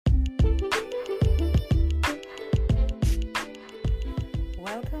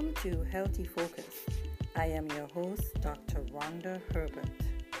to Healthy Focus. I am your host, Dr. Rhonda Herbert.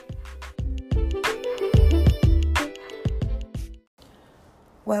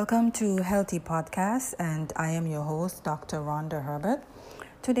 Welcome to Healthy Podcast, and I am your host, Dr. Rhonda Herbert.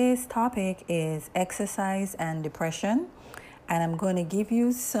 Today's topic is exercise and depression, and I'm going to give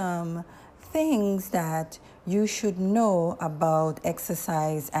you some things that you should know about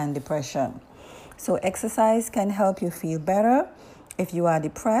exercise and depression. So exercise can help you feel better if you are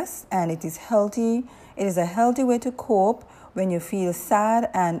depressed, and it is healthy. It is a healthy way to cope when you feel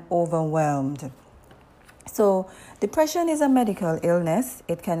sad and overwhelmed. So depression is a medical illness.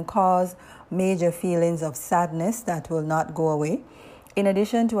 It can cause major feelings of sadness that will not go away. In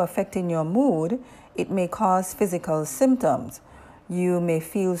addition to affecting your mood, it may cause physical symptoms. You may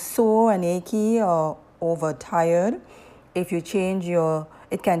feel sore and achy or overtired. It can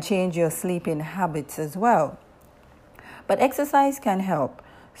change your sleeping habits as well. But exercise can help.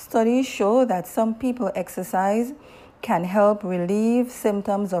 Studies show that some people exercise can help relieve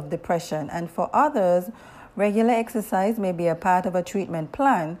symptoms of depression, and for others, regular exercise may be a part of a treatment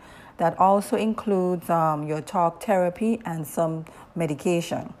plan that also includes your talk therapy and some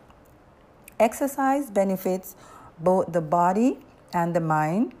medication. Exercise benefits both the body and the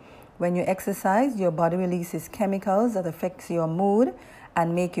mind. When you exercise, your body releases chemicals that affects your mood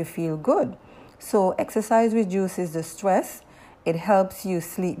and make you feel good. So exercise reduces the stress, it helps you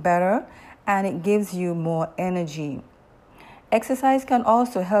sleep better, and it gives you more energy. Exercise can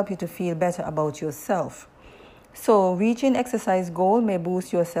also help you to feel better about yourself. So reaching exercise goal may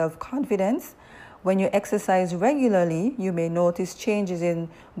boost your self-confidence. When you exercise regularly, you may notice changes in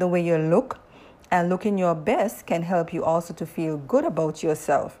the way you look, and looking your best can help you also to feel good about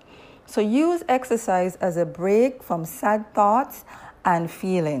yourself. So use exercise as a break from sad thoughts and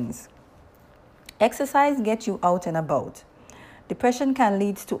feelings. Exercise gets you out and about. Depression can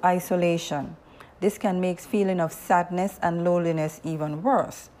lead to isolation. This can make feeling of sadness and loneliness even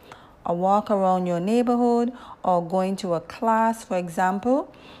worse. A walk around your neighborhood or going to a class, for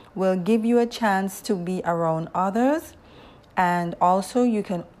example, will give you a chance to be around others. And also you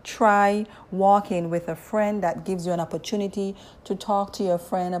can try walking with a friend. That gives you an opportunity to talk to your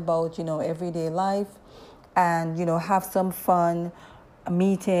friend about, everyday life and, have some fun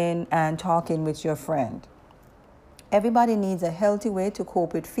meeting and talking with your friend. Everybody needs a healthy way to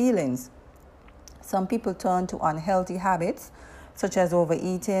cope with feelings. Some people turn to unhealthy habits, such as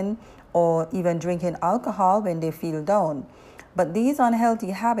overeating or even drinking alcohol when they feel down. But these unhealthy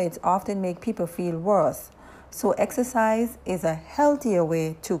habits often make people feel worse. So exercise is a healthier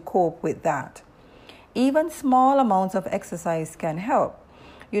way to cope with that. Even small amounts of exercise can help.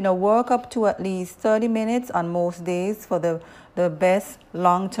 Work up to at least 30 minutes on most days for the best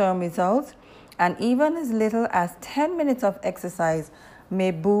long-term results. And even as little as 10 minutes of exercise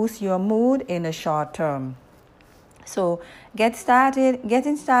may boost your mood in the short term. So getting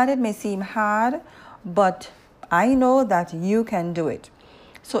started may seem hard, but I know that you can do it.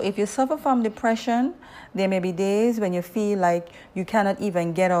 So if you suffer from depression, there may be days when you feel like you cannot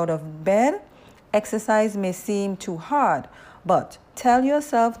even get out of bed. Exercise may seem too hard, but tell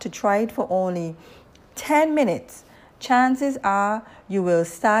yourself to try it for only 10 minutes. Chances are you will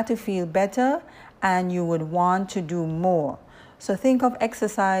start to feel better and you would want to do more. So think of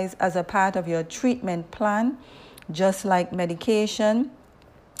exercise as a part of your treatment plan, just like medication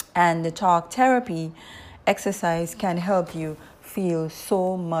and the talk therapy. Exercise can help you feel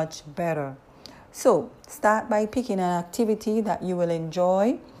so much better. So start by picking an activity that you will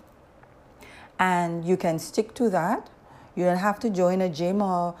enjoy and you can stick to that. You don't have to join a gym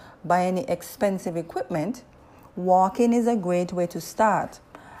or buy any expensive equipment. Walking is a great way to start.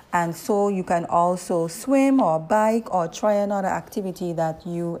 And so you can also swim or bike or try another activity that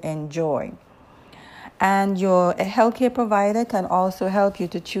you enjoy. And your healthcare provider can also help you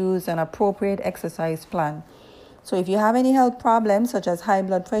to choose an appropriate exercise plan. So if you have any health problems such as high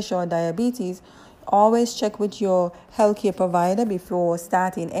blood pressure or diabetes, always check with your healthcare provider before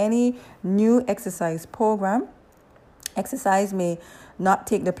starting any new exercise program. Exercise may not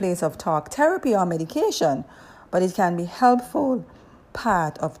take the place of talk therapy or medication, but it can be helpful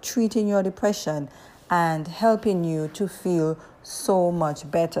part of treating your depression and helping you to feel so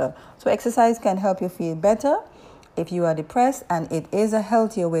much better. So exercise can help you feel better if you are depressed, and it is a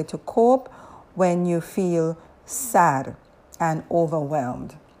healthier way to cope when you feel sad and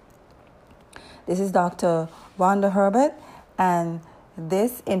overwhelmed. This is Dr. Rhonda Herbert, and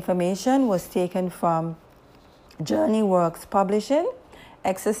this information was taken from Journey Works Publishing,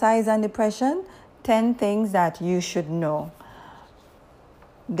 Exercise and Depression, 10 Things That You Should Know.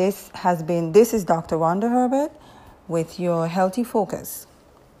 This is Dr. Rhonda Herbert with your Healthy Focus.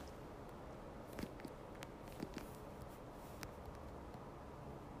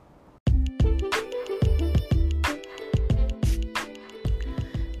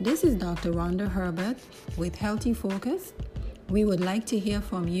 This is Dr. Rhonda Herbert with Healthy Focus. We would like to hear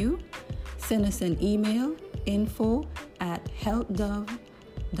from you. Send us an email,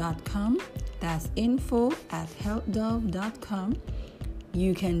 info@healthdove.com. That's info@healthdove.com.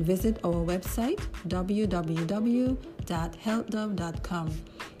 You can visit our website, www.healthdove.com.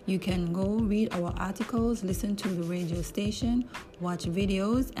 You can go read our articles, listen to the radio station, watch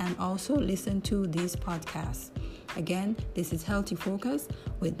videos, and also listen to these podcasts. Again, this is Healthy Focus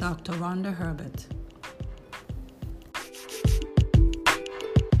with Dr. Rhonda Herbert.